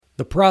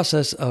The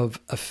process of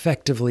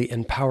effectively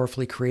and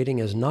powerfully creating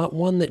is not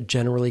one that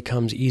generally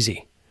comes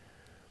easy.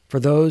 For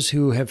those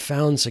who have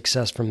found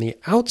success from the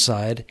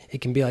outside, it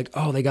can be like,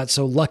 oh, they got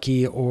so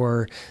lucky,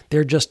 or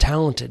they're just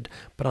talented.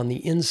 But on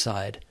the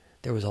inside,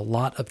 there was a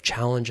lot of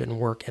challenge and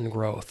work and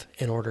growth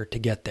in order to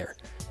get there.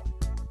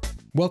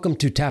 Welcome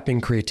to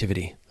Tapping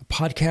Creativity, a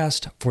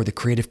podcast for the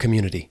creative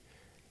community.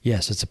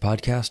 Yes, it's a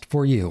podcast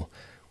for you.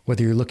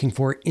 Whether you're looking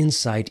for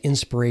insight,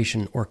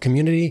 inspiration, or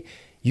community,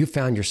 you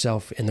found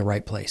yourself in the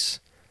right place.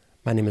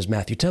 My name is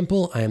Matthew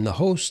Temple. I am the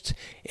host,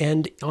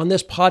 and on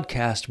this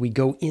podcast, we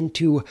go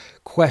into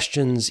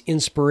questions,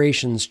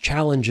 inspirations,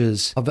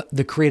 challenges of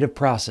the creative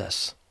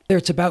process.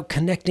 It's about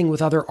connecting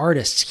with other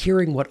artists,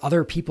 hearing what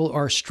other people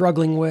are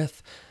struggling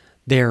with,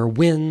 their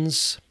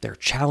wins, their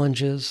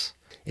challenges.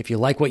 If you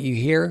like what you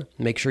hear,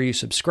 make sure you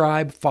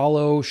subscribe,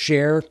 follow,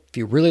 share. If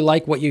you really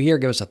like what you hear,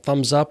 give us a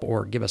thumbs up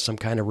or give us some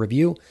kind of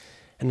review.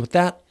 And with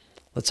that,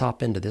 let's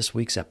hop into this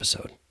week's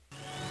episode.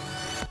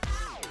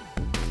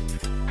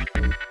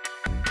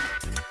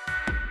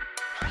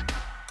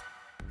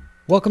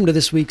 Welcome to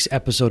this week's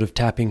episode of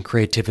Tapping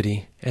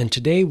Creativity, and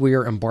today we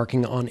are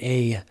embarking on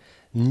a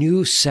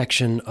new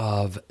section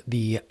of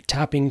the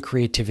Tapping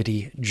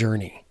Creativity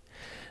journey.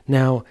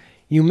 Now,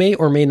 you may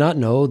or may not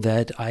know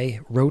that I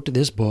wrote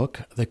this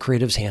book, The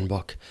Creative's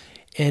Handbook,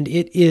 and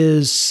it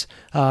is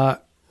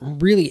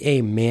really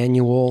a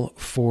manual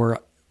for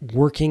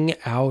working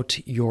out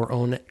your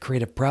own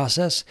creative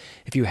process.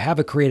 If you have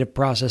a creative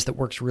process that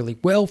works really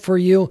well for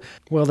you,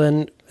 well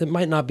then it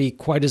might not be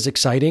quite as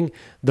exciting,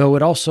 though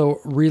it also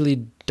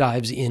really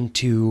dives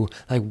into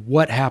like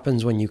what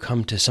happens when you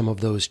come to some of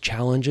those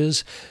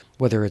challenges,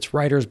 whether it's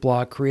writer's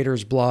block,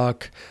 creator's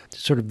block,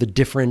 sort of the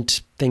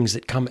different things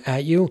that come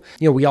at you.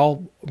 You know, we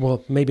all,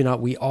 well, maybe not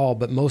we all,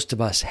 but most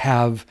of us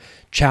have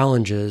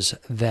challenges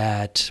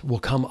that will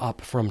come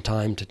up from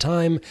time to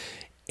time.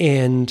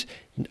 And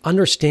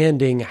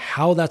understanding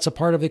how that's a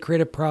part of the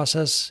creative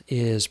process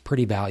is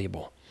pretty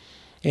valuable.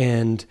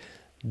 And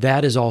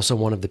that is also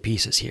one of the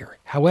pieces here.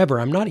 However,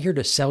 I'm not here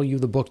to sell you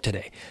the book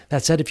today.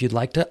 That said, if you'd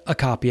like a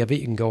copy of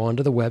it, you can go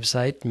onto the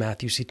website,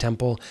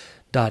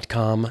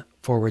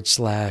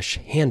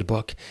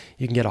 matthewctemple.com/handbook.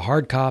 You can get a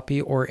hard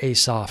copy or a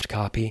soft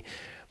copy.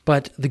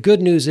 But the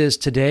good news is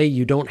today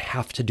you don't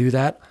have to do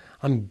that.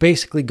 I'm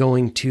basically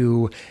going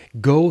to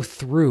go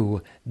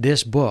through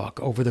this book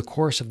over the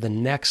course of the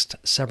next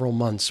several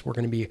months. We're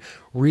going to be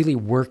really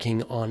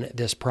working on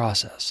this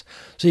process.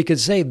 So you could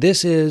say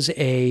this is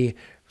a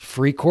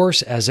free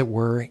course, as it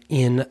were,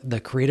 in the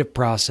creative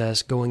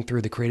process, going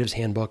through the Creative's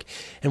Handbook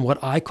and what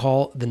I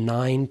call the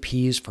 9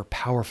 Ps for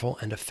powerful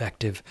and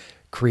effective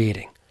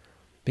creating.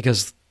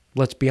 Because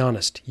let's be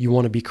honest, you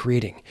want to be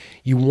creating.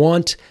 You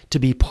want to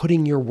be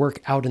putting your work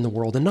out in the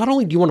world. And not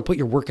only do you want to put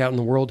your work out in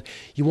the world,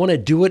 you want to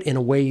do it in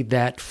a way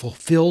that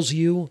fulfills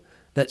you,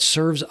 that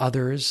serves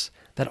others,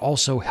 that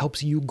also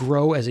helps you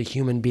grow as a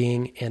human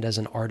being and as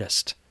an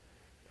artist.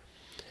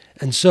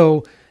 And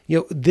so,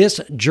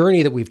 this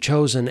journey that we've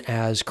chosen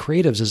as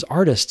creatives, as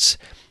artists,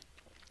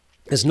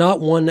 is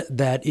not one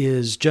that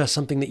is just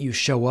something that you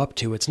show up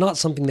to. It's not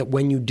something that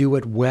when you do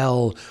it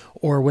well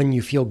or when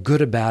you feel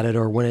good about it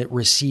or when it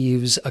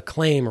receives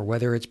acclaim or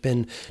whether it's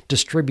been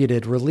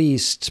distributed,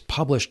 released,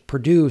 published,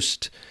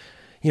 produced,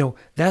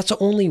 that's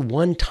only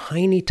one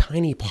tiny,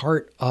 tiny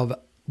part of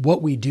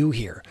what we do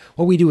here.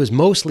 What we do is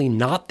mostly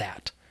not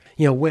that.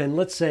 When,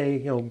 let's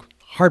say,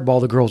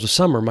 Hardball, The Girls of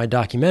Summer, my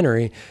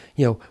documentary,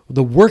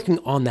 the working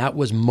on that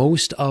was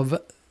most of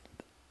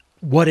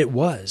what it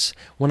was.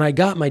 When I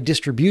got my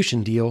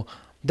distribution deal,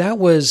 that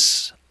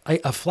was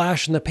a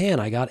flash in the pan.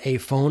 I got a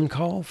phone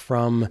call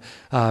from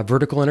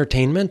Vertical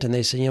Entertainment, and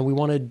they said,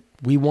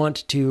 we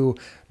want to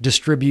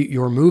distribute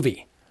your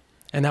movie.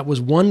 And that was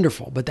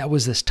wonderful, but that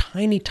was this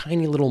tiny,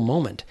 tiny little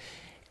moment.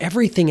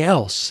 Everything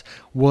else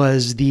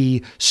was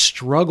the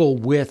struggle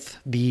with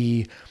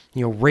the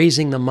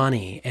raising the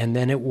money. And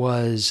then it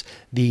was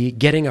the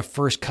getting a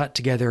first cut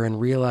together and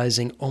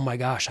realizing, oh my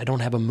gosh, I don't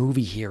have a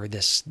movie here.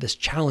 This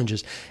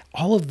challenges.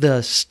 All of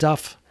the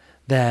stuff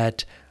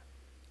that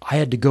I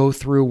had to go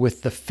through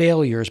with the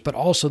failures, but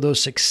also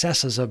those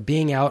successes of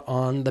being out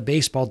on the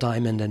baseball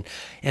diamond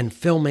and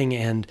filming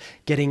and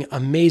getting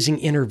amazing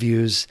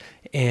interviews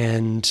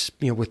and,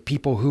 with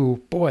people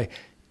who,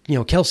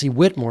 Kelsey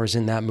Whitmore's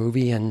in that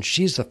movie, and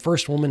she's the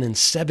first woman in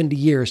 70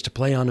 years to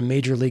play on a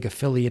major league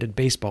affiliated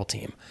baseball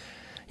team.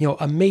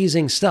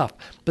 Amazing stuff.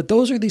 But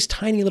those are these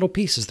tiny little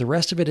pieces. The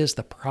rest of it is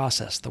the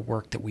process, the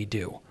work that we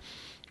do.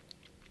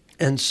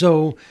 And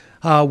so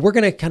we're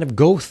going to kind of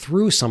go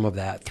through some of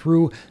that,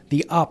 through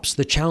the ups,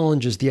 the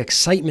challenges, the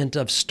excitement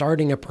of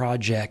starting a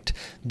project,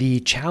 the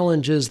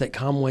challenges that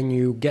come when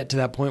you get to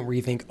that point where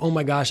you think, oh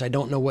my gosh, I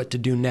don't know what to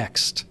do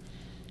next.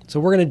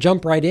 So we're going to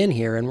jump right in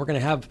here, and we're going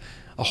to have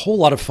a whole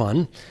lot of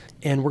fun,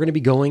 and we're going to be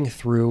going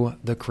through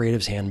the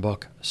Creative's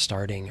Handbook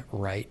starting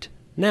right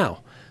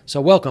now.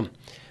 So welcome.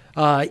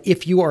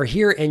 If you are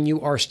here and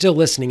you are still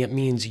listening, it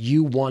means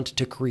you want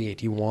to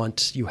create.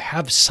 You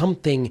have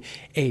something,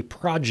 a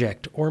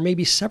project, or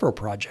maybe several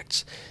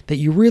projects that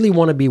you really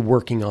want to be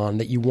working on,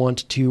 that you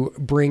want to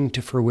bring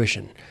to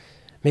fruition.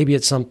 Maybe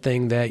it's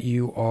something that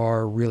you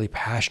are really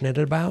passionate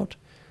about,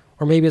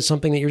 or maybe it's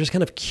something that you're just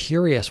kind of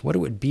curious what it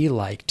would be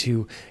like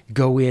to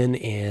go in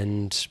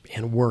and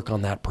work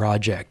on that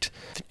project.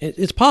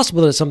 It's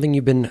possible that it's something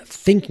you've been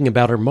thinking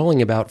about or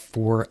mulling about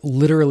for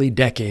literally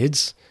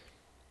decades.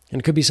 And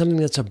it could be something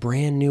that's a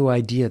brand new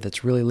idea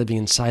that's really living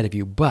inside of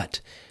you,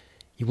 but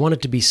you want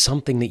it to be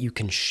something that you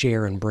can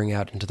share and bring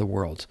out into the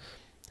world.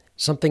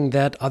 Something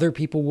that other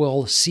people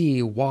will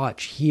see,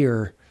 watch,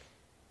 hear,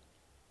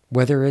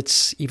 whether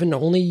it's even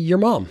only your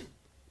mom.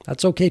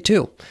 That's okay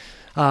too.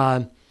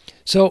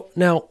 So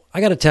now I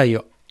got to tell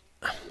you,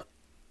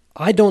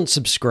 I don't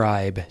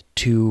subscribe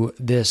to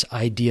this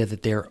idea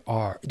that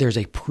there's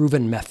a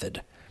proven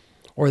method,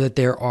 or that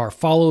there are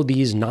follow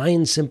these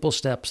 9 simple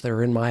steps that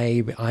are in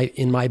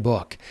my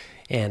book,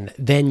 and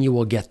then you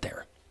will get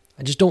there.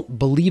 I just don't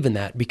believe in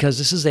that, because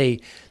this is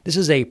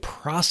a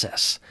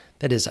process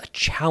that is a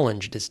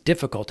challenge. It is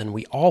difficult, and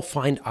we all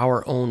find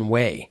our own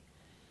way.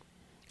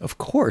 Of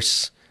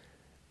course,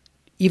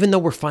 even though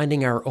we're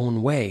finding our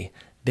own way,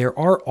 there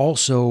are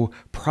also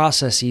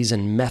processes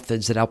and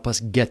methods that help us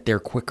get there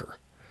quicker.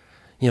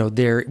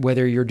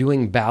 Whether you're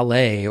doing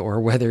ballet, or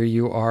whether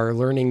you are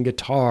learning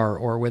guitar,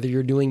 or whether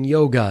you're doing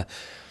yoga,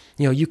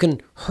 you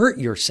can hurt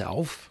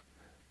yourself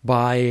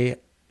by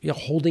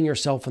holding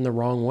yourself in the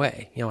wrong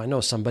way. I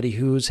know somebody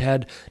who's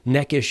had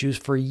neck issues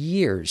for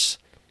years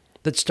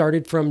that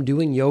started from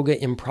doing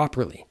yoga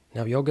improperly.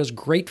 Now, yoga is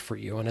great for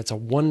you, and it's a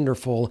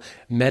wonderful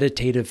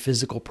meditative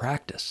physical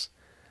practice.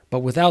 But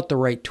without the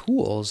right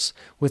tools,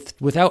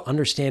 without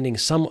understanding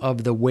some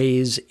of the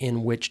ways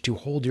in which to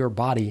hold your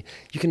body,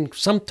 you can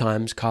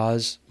sometimes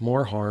cause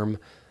more harm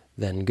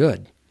than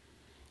good.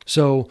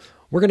 So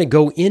we're going to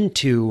go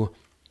into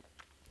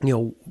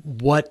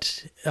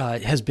what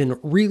has been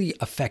really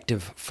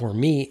effective for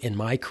me in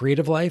my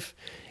creative life,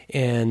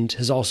 and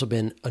has also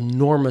been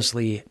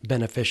enormously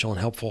beneficial and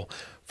helpful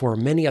for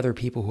many other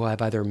people who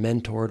I've either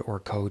mentored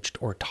or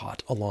coached or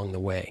taught along the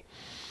way.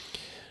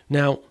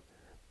 Now,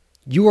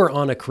 you are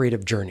on a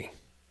creative journey.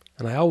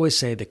 And I always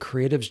say the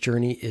creative's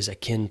journey is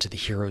akin to the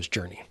hero's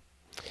journey.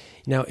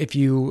 Now, if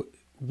you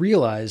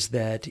realize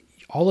that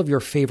all of your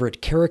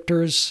favorite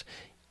characters,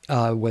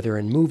 whether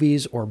in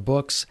movies or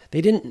books, they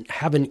didn't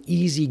have an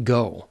easy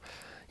go.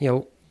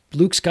 Luke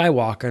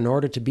Skywalker, in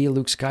order to be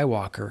Luke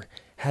Skywalker,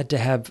 had to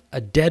have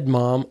a dead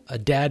mom, a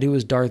dad who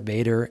was Darth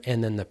Vader,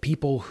 and then the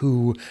people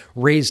who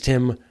raised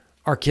him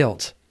are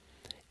killed.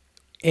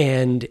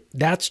 And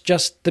that's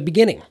just the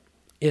beginning.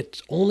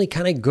 It only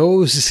kind of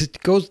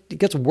it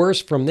gets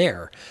worse from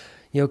there.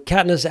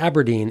 Katniss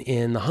Everdeen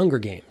in The Hunger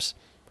Games,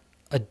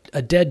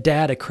 a dead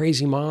dad, a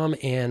crazy mom,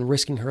 and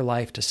risking her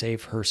life to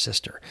save her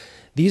sister.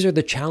 These are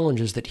the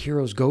challenges that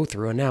heroes go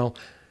through.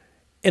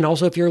 And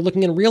also if you're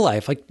looking in real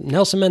life, like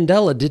Nelson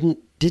Mandela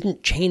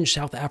didn't change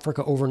South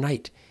Africa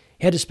overnight.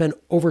 He had to spend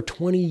over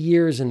 20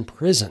 years in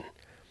prison.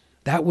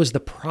 That was the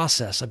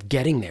process of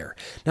getting there.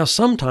 Now,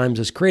 sometimes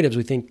as creatives,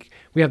 we think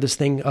we have this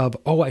thing of,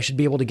 I should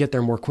be able to get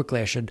there more quickly.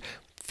 I should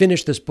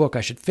finish this book.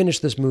 I should finish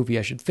this movie.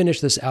 I should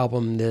finish this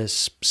album,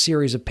 this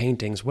series of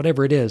paintings,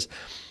 whatever it is.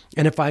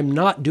 And if I'm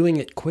not doing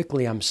it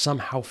quickly, I'm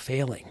somehow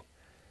failing.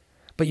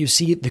 But you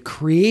see, the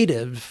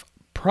creative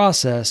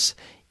process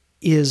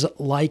is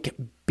like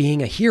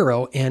being a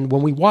hero. And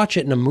when we watch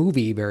it in a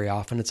movie, very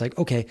often it's like,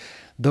 okay,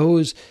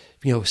 those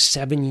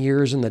 7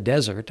 years in the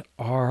desert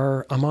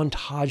are a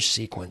montage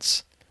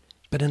sequence.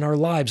 But in our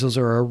lives, those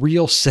are a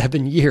real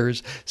 7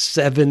 years,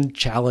 7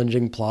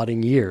 challenging,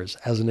 plodding years,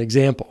 as an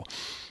example.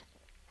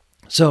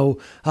 So,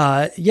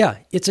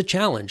 it's a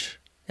challenge.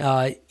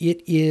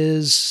 It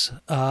is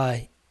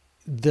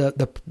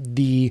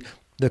the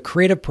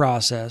creative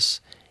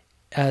process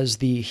as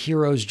the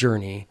hero's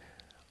journey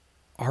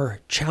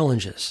are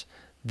challenges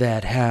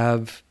that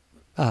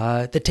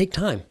that take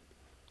time,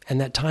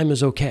 and that time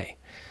is okay.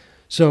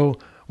 So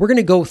we're going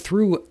to go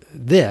through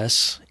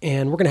this,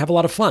 and we're going to have a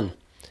lot of fun,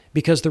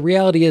 because the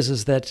reality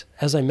is that,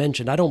 as I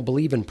mentioned, I don't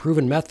believe in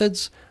proven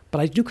methods,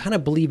 but I do kind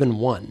of believe in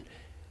one.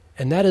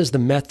 And that is the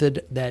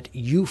method that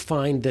you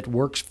find that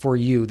works for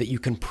you, that you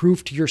can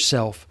prove to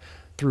yourself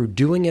through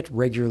doing it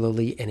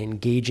regularly and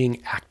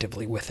engaging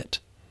actively with it.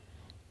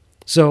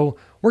 So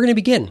we're going to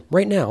begin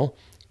right now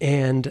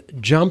and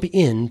jump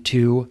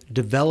into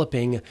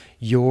developing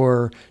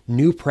your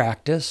new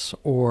practice,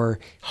 or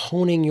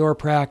honing your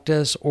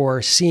practice,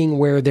 or seeing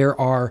where there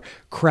are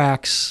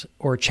cracks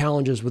or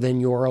challenges within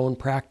your own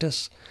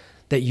practice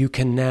that you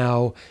can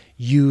now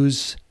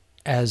use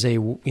as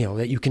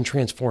that you can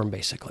transform,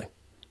 basically.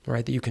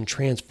 Right? That you can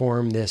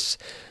transform this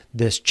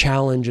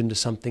challenge into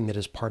something that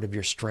is part of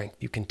your strength.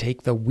 You can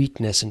take the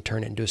weakness and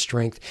turn it into a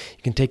strength.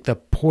 You can take the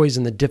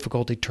poison, the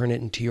difficulty, turn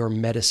it into your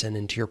medicine,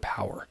 into your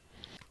power.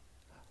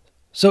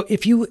 So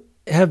if you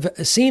have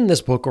seen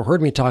this book or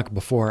heard me talk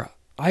before,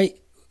 I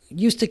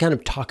used to kind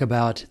of talk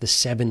about the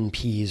 7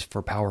 Ps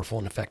for powerful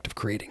and effective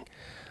creating.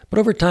 But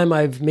over time,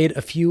 I've made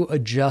a few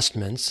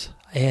adjustments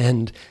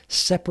and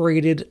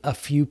separated a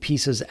few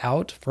pieces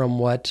out from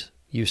what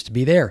used to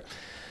be there.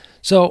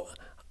 So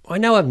I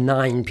now have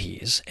 9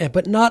 Ps,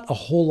 but not a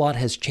whole lot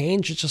has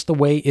changed. It's just the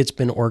way it's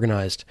been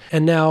organized.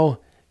 And now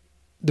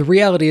the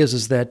reality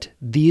is that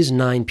these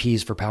 9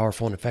 Ps for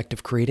powerful and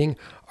effective creating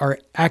are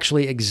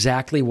actually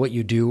exactly what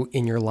you do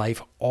in your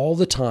life all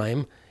the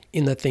time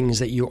in the things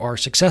that you are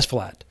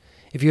successful at.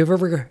 If you've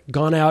ever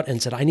gone out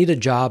and said, I need a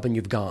job, and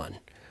you've gone,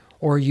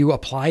 or you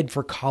applied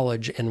for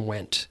college and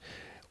went,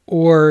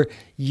 or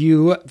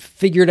you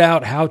figured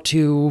out how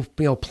to,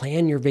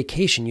 plan your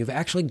vacation. You've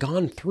actually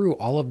gone through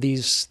all of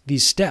these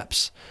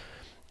steps.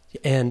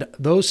 And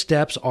those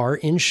steps are,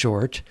 in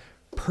short,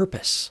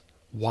 purpose.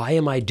 Why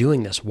am I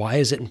doing this? Why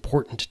is it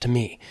important to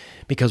me?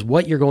 Because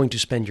what you're going to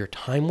spend your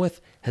time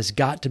with has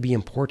got to be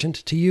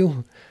important to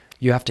you.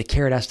 You have to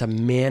care. It has to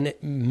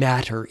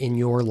matter in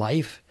your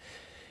life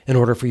in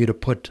order for you to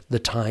put the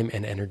time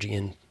and energy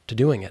into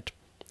doing it.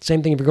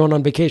 Same thing if you're going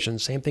on vacation.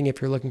 Same thing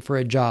if you're looking for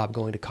a job,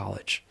 going to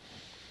college.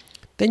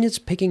 Then it's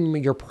picking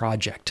your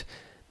project.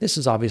 This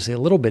is obviously a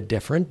little bit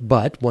different,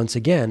 but once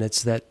again,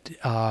 it's that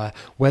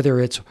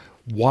whether it's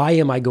why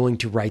am I going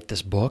to write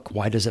this book?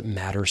 Why does it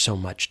matter so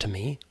much to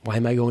me? Why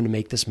am I going to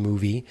make this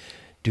movie,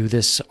 do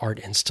this art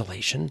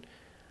installation?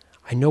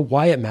 I know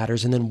why it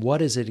matters, and then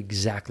what is it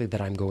exactly that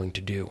I'm going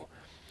to do?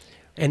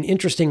 And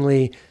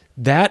interestingly,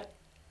 that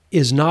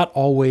is not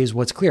always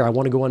what's clear. I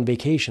want to go on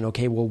vacation.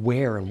 Okay, well,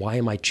 where and why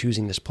am I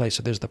choosing this place?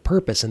 So there's the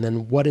purpose, and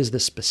then what is the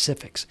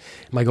specifics?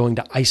 Am I going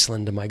to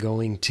Iceland? Am I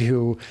going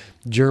to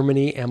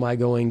Germany? Am I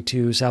going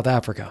to South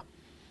Africa?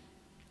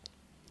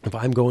 If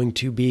I'm going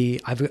to be,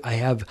 I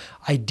have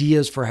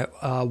ideas for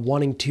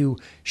wanting to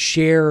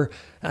share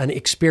an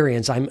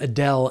experience. I'm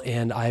Adele,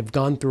 and I've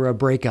gone through a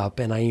breakup,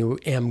 and I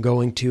am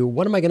going to,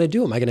 what am I going to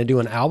do? Am I going to do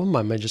an album?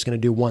 Am I just going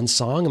to do one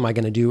song? Am I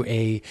going to do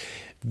a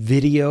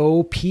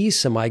video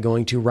piece? Am I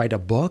going to write a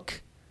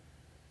book?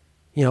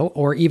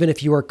 Or even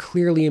if you are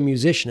clearly a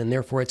musician and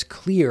therefore it's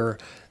clear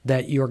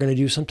that you're going to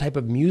do some type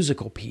of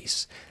musical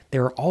piece,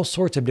 there are all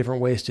sorts of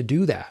different ways to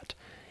do that.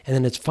 And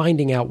then it's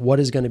finding out what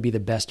is going to be the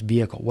best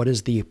vehicle. What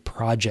is the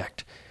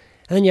project?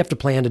 And then you have to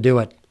plan to do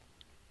it,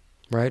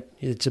 right?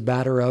 It's a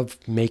matter of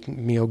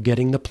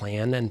getting the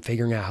plan and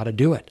figuring out how to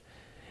do it.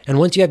 And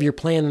once you have your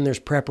plan, then there's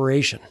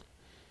preparation.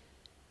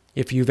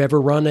 If you've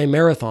ever run a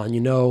marathon,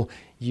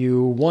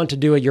 you want to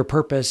do it. Your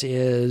purpose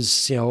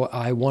is,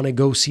 I want to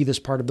go see this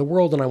part of the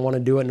world, and I want to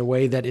do it in a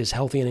way that is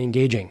healthy and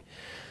engaging.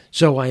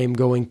 So I am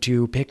going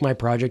to pick my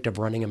project of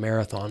running a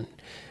marathon,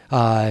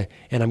 and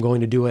I'm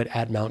going to do it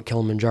at Mount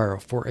Kilimanjaro,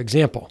 for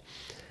example.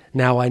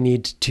 Now I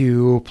need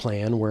to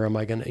plan where am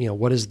I going to,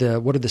 what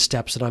are the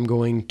steps that I'm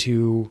going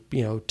to,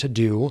 to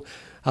do?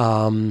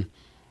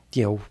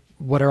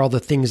 What are all the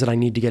things that I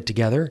need to get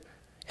together?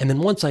 And then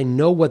once I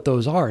know what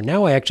those are,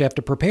 now I actually have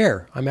to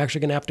prepare. I'm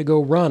actually going to have to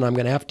go run. I'm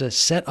going to have to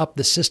set up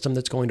the system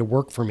that's going to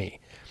work for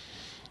me,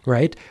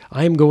 right?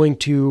 I'm going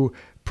to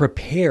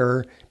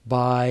prepare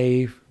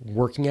by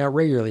working out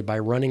regularly, by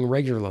running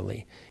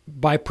regularly.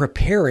 By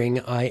preparing,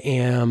 I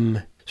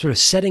am sort of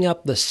setting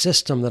up the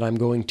system that I'm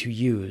going to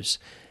use.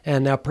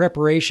 And now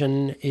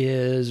preparation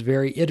is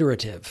very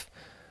iterative,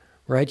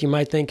 right? You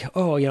might think,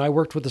 I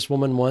worked with this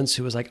woman once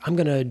who was like,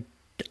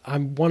 I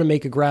want to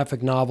make a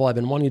graphic novel. I've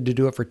been wanting to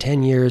do it for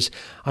 10 years.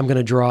 I'm going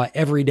to draw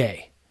every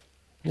day.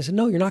 And I said,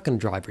 no, you're not going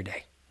to draw every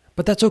day.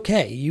 But that's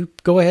okay. You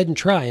go ahead and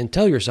try and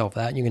tell yourself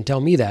that. And you can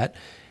tell me that.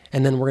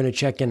 And then we're going to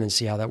check in and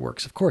see how that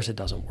works. Of course it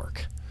doesn't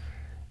work.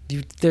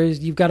 You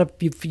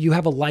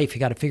have a life. You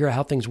got to figure out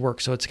how things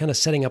work. So it's kind of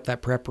setting up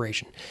that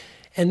preparation.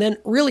 And then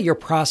really your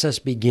process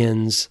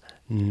begins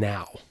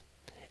now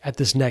at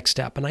this next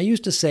step. And I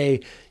used to say,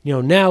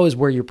 now is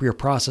where your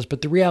process,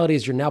 but the reality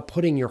is you're now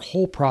putting your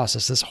whole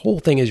process, this whole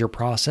thing is your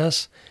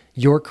process,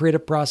 your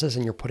creative process,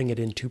 and you're putting it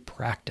into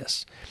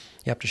practice.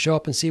 You have to show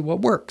up and see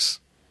what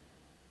works.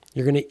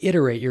 You're going to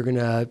iterate. You're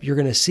going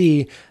to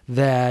see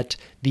that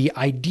the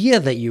idea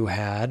that you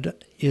had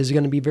is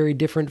going to be very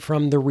different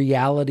from the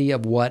reality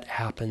of what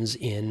happens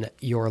in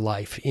your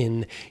life,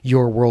 in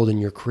your world, in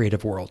your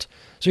creative world.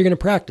 So you're going to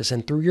practice,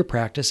 and through your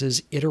practice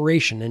is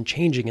iteration and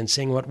changing and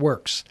seeing what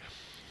works.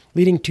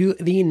 Leading to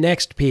the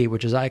next P,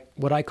 which is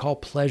what I call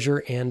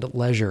pleasure and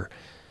leisure.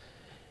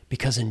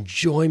 Because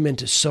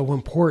enjoyment is so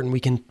important. We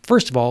can,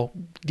 first of all,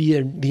 the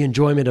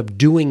enjoyment of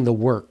doing the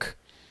work,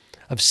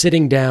 of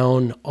sitting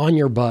down on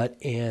your butt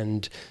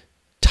and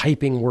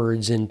typing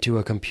words into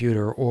a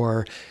computer,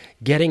 or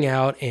getting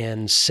out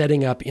and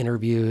setting up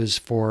interviews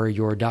for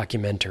your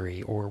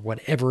documentary or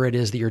whatever it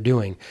is that you're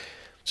doing.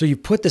 So you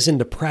put this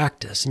into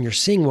practice and you're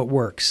seeing what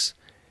works.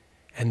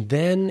 And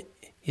then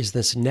is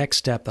this next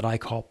step that I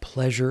call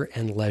pleasure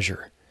and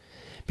leisure.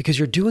 Because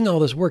you're doing all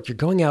this work, you're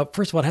going out,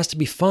 first of all, it has to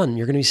be fun.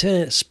 You're going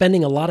to be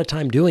spending a lot of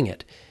time doing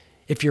it.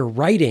 If you're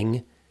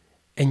writing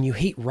and you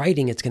hate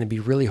writing, it's going to be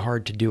really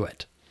hard to do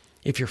it.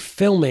 If you're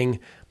filming,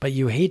 but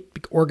you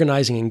hate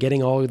organizing and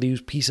getting all of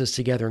these pieces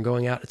together and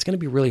going out, it's going to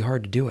be really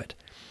hard to do it.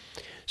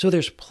 So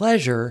there's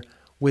pleasure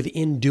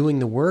within doing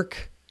the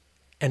work,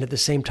 And at the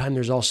same time,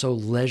 there's also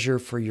leisure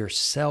for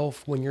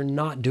yourself when you're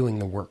not doing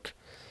the work.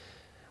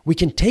 We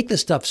can take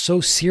this stuff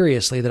so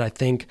seriously that I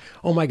think,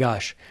 oh my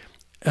gosh,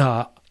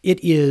 it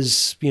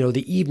is,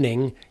 the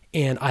evening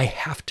and I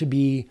have to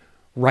be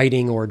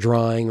writing or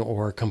drawing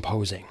or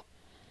composing.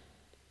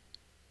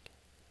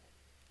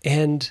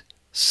 And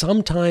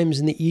sometimes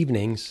in the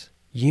evenings,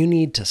 you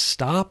need to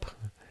stop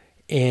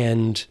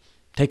and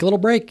take a little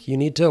break. You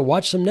need to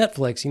watch some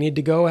Netflix. You need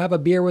to go have a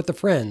beer with the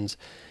friends.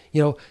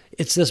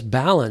 It's this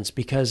balance,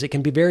 because it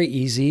can be very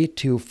easy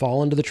to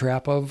fall into the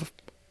trap of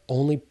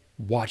only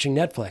watching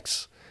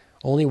Netflix,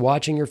 only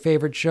watching your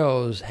favorite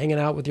shows, hanging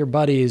out with your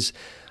buddies,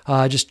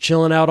 just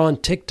chilling out on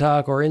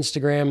TikTok or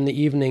Instagram in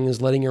the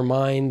evenings, letting your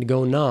mind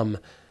go numb.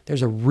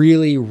 There's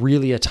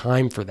really a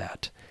time for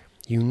that.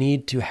 You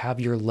need to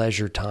have your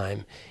leisure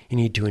time. You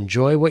need to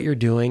enjoy what you're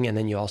doing, and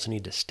then you also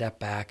need to step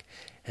back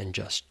and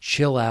just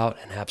chill out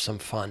and have some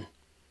fun.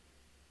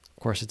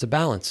 Of course, it's a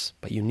balance,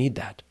 but you need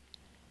that.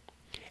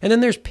 And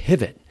then there's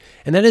pivot.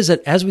 And that is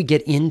that as we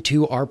get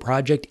into our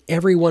project,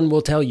 everyone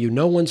will tell you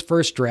no one's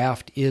first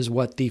draft is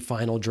what the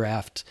final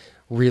draft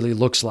really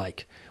looks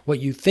like. What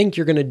you think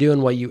you're going to do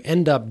and what you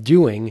end up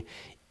doing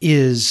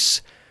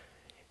is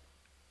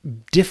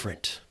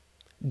different.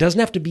 It doesn't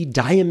have to be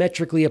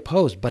diametrically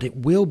opposed, but it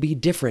will be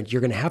different.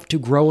 You're going to have to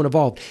grow and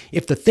evolve.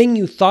 If the thing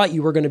you thought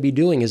you were going to be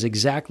doing is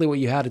exactly what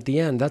you had at the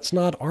end, that's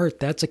not art,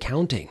 that's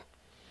accounting.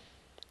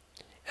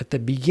 At the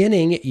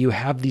beginning, you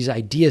have these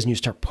ideas and you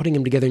start putting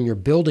them together and you're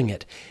building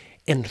it.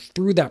 And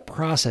through that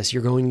process,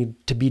 you're going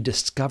to be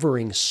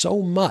discovering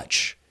so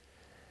much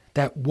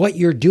that what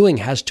you're doing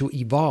has to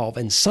evolve.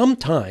 And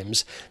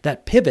sometimes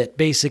that pivot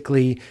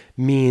basically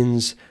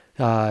means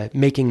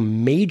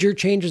making major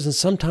changes. And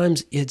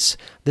sometimes it's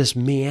this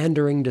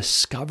meandering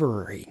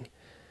discovering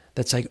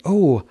that's like,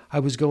 oh, I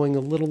was going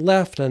a little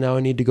left and now I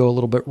need to go a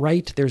little bit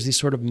right. There's these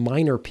sort of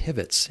minor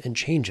pivots and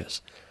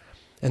changes.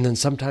 And then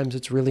sometimes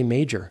it's really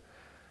major.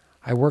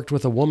 I worked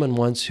with a woman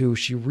once who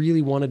she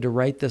really wanted to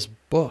write this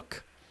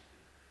book.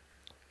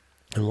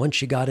 And once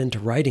she got into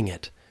writing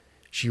it,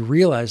 she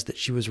realized that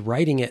she was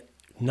writing it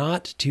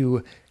not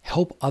to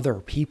help other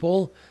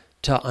people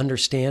to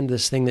understand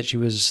this thing that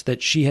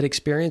she had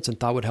experienced and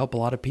thought would help a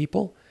lot of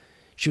people.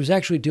 She was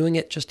actually doing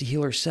it just to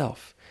heal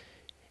herself.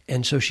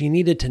 And so she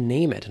needed to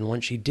name it. And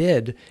once she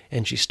did,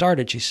 and she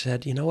started, she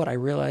said, you know what, I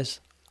realized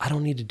I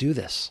don't need to do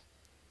this.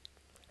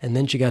 And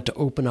then she got to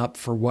open up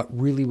for what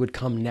really would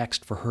come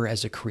next for her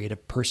as a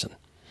creative person.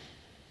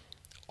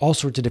 All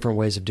sorts of different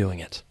ways of doing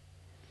it.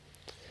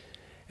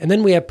 And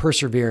then we have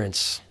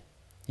perseverance.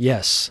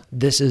 Yes,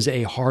 this is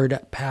a hard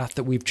path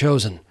that we've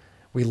chosen.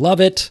 We love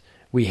it.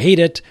 We hate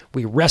it.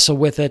 We wrestle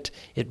with it.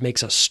 It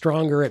makes us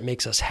stronger. It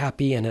makes us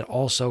happy. And it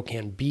also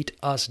can beat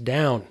us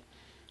down.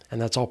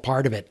 And that's all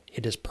part of it.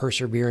 It is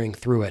persevering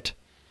through it.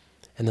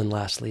 And then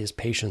lastly is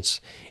patience.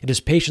 It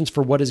is patience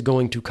for what is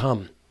going to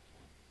come.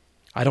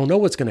 I don't know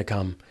what's going to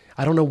come.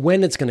 I don't know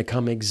when it's going to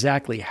come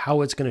exactly,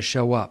 how it's going to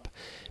show up.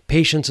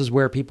 Patience is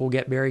where people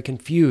get very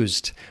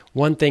confused.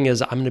 One thing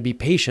is I'm going to be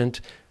patient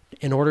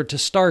in order to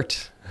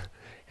start.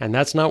 And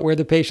that's not where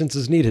the patience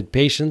is needed.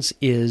 Patience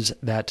is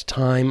that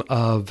time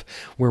of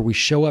where we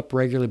show up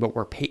regularly, but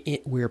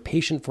we're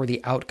patient for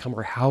the outcome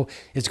or how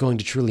it's going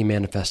to truly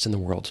manifest in the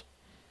world.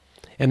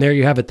 And there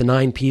you have it, the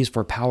 9 Ps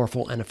for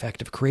powerful and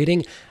effective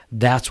creating.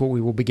 That's what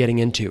we will be getting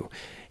into.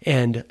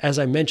 And as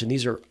I mentioned,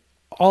 these are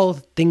all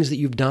things that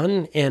you've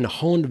done and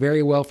honed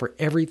very well for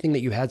everything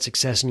that you had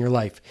success in your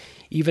life,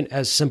 even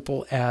as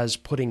simple as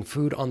putting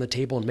food on the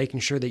table and making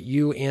sure that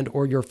you and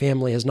or your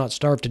family has not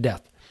starved to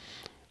death.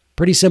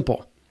 Pretty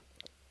simple.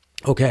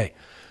 Okay,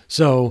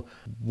 so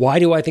why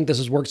do I think this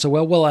has worked so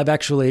well? Well, I've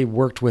actually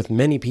worked with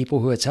many people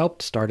who it's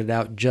helped. Started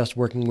out just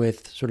working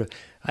with sort of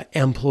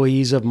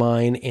employees of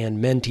mine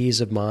and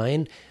mentees of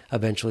mine.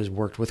 Eventually has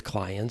worked with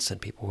clients and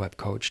people who I've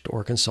coached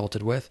or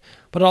consulted with,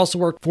 but it also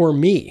worked for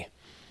me.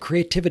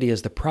 Creativity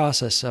is the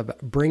process of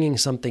bringing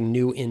something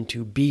new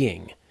into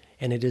being,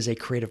 and it is a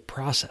creative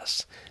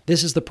process.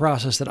 This is the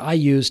process that I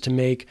use to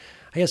make,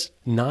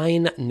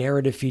 9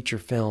 narrative feature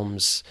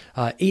films,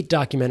 8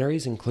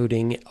 documentaries,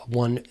 including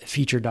 1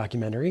 feature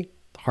documentary,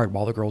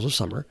 Hardball: The Girls of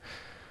Summer.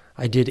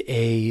 I did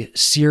a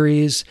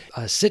series,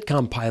 a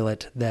sitcom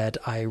pilot that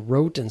I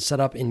wrote and set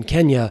up in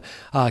Kenya,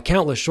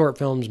 countless short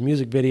films,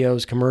 music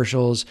videos,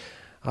 commercials.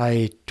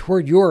 I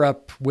toured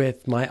Europe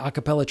with my a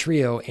cappella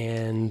trio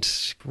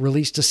and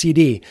released a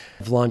CD.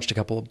 I've launched a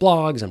couple of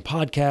blogs and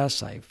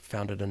podcasts. I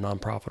founded a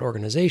nonprofit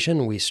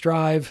organization, We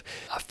Strive,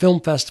 a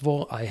film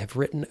festival. I have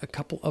written a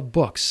couple of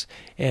books.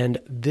 And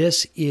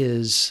this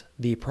is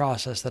the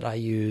process that I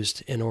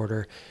used in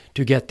order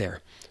to get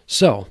there.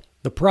 So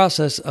the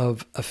process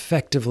of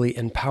effectively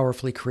and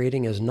powerfully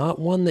creating is not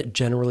one that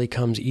generally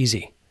comes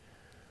easy.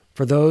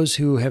 For those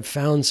who have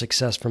found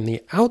success from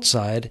the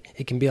outside,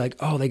 it can be like,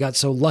 oh, they got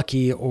so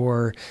lucky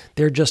or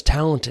they're just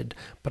talented.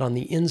 But on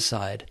the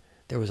inside,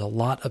 there was a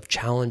lot of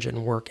challenge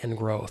and work and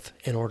growth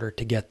in order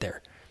to get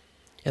there.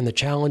 And the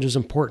challenge is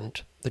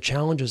important. The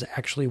challenge is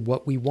actually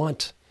what we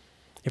want.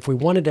 If we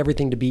wanted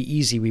everything to be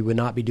easy, we would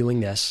not be doing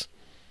this.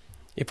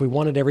 If we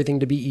wanted everything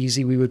to be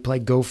easy, we would play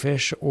Go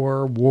Fish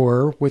or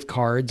War with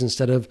cards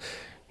instead of,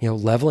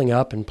 leveling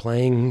up and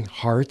playing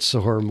Hearts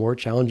or more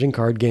challenging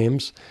card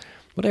games.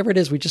 Whatever it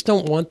is, we just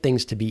don't want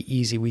things to be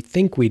easy. We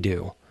think we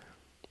do,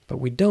 but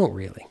we don't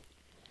really.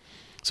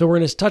 So we're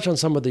going to touch on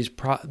some of these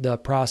the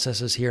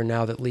processes here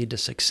now that lead to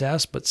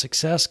success, but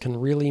success can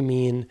really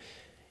mean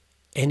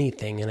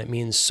anything, and it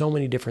means so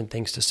many different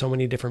things to so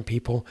many different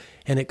people,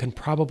 and it can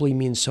probably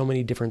mean so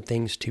many different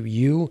things to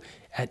you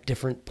at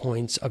different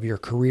points of your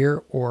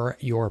career or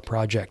your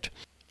project.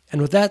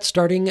 And with that,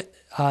 starting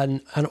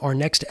on our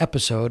next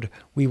episode,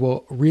 we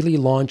will really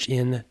launch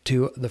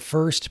into the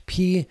first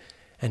P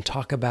and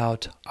talk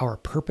about our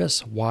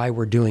purpose, why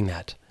we're doing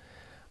that.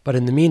 But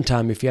in the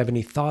meantime, if you have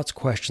any thoughts,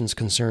 questions,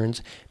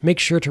 concerns, make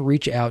sure to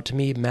reach out to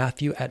me,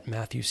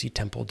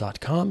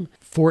 Matthew@MatthewCTemple.com.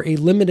 For a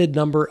limited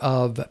number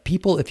of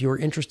people, if you're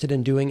interested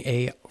in doing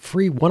a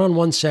free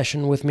one-on-one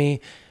session with me,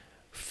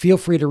 feel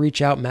free to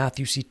reach out,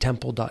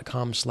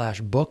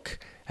 MatthewCTemple.com/book,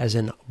 as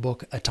in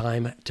book a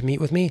time to meet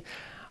with me.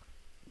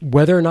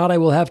 Whether or not I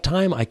will have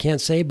time, I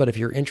can't say, but if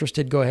you're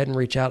interested, go ahead and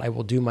reach out. I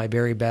will do my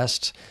very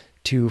best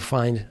to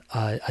find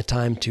a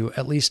time to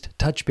at least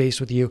touch base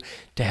with you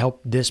to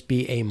help this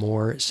be a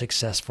more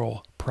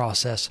successful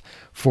process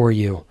for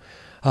you.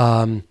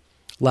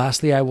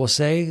 Lastly, I will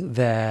say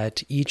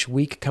that each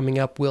week coming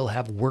up, we'll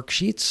have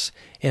worksheets,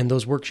 and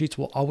those worksheets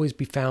will always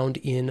be found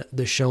in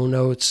the show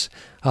notes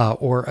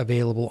or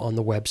available on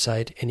the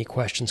website. Any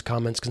questions,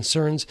 comments,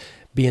 concerns,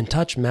 be in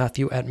touch,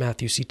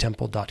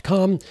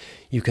 Matthew@MatthewCTemple.com.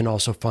 You can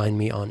also find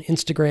me on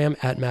Instagram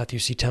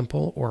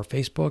 @MatthewCTemple or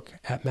Facebook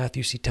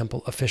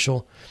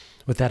 @MatthewCTempleOfficial.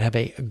 With that, have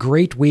a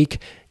great week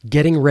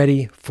getting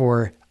ready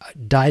for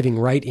diving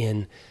right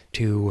in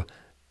to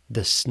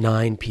the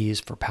 9 Ps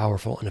for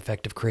powerful and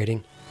effective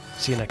creating.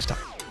 See you next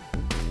time.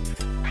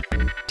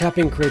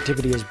 Tapping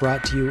Creativity is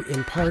brought to you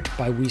in part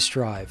by We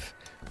Strive,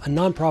 a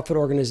nonprofit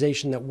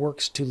organization that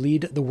works to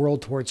lead the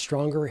world towards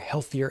stronger,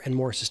 healthier, and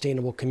more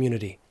sustainable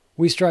community.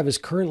 We Strive is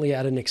currently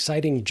at an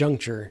exciting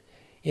juncture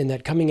in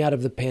that coming out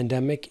of the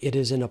pandemic, it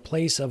is in a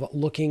place of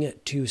looking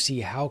to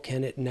see how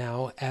can it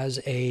now, as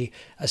a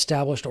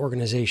established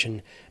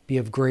organization, be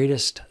of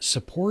greatest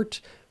support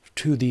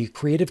to the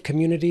creative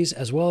communities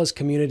as well as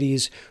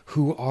communities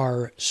who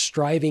are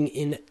striving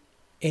in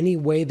any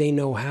way they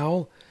know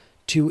how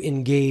to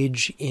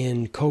engage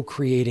in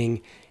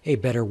co-creating a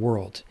better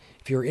world.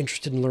 If you're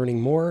interested in learning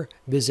more,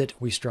 visit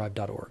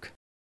westrive.org.